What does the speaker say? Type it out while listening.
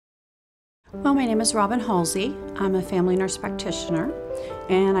Well, my name is Robyn Halsey. I'm a family nurse practitioner,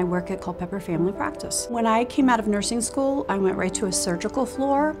 and I work at Culpeper Family Practice. When I came out of nursing school, I went right to a surgical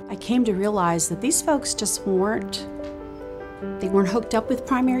floor. I came to realize that these folks just weren't hooked up with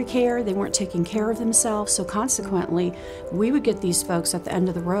primary care, they weren't taking care of themselves, so consequently, we would get these folks at the end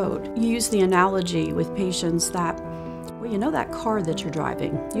of the road. You use the analogy with patients that, well, you know that car that you're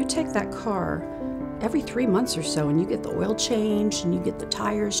driving, you take that car every 3 months or so and you get the oil changed and you get the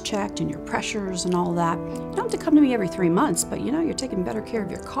tires checked and your pressures and all that. You don't have to come to me every 3 months, but you know you're taking better care of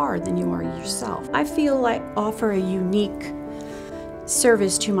your car than you are yourself. I feel I offer a unique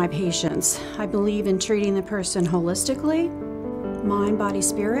service to my patients. I believe in treating the person holistically, mind, body,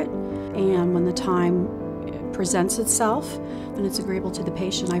 spirit, and when the time presents itself and it's agreeable to the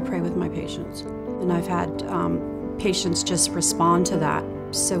patient, I pray with my patients. And I've had patients just respond to that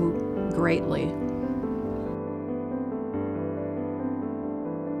so greatly.